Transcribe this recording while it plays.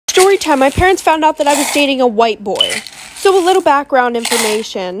Story time. My parents found out that I was dating a white boy. So a little background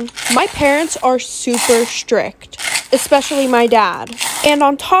information. My parents are super strict, especially my dad. And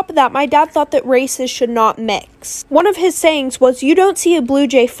on top of that, my dad thought that races should not mix. One of his sayings was, "You don't see a blue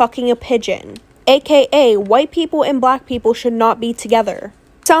jay fucking a pigeon." AKA, white people and black people should not be together.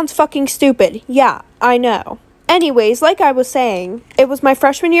 Sounds fucking stupid. Yeah, I know. Anyways, like I was saying, it was my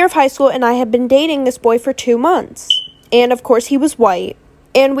freshman year of high school and I had been dating this boy for 2 months. And of course he was white.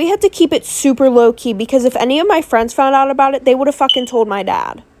 And we had to keep it super low-key because if any of my friends found out about it, they would have fucking told my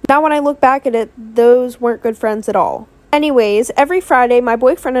dad. Now when I look back at it, those weren't good friends at all. Anyways, every Friday, my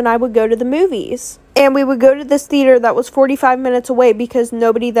boyfriend and I would go to the movies. And we would go to this theater that was 45 minutes away because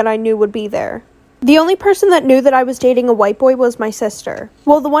nobody that I knew would be there. The only person that knew that I was dating a white boy was my sister.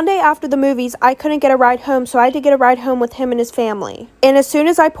 Well, the one day after the movies, I couldn't get a ride home, so I had to get a ride home with him and his family. And as soon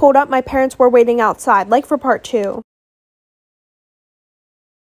as I pulled up, my parents were waiting outside, like for part 2.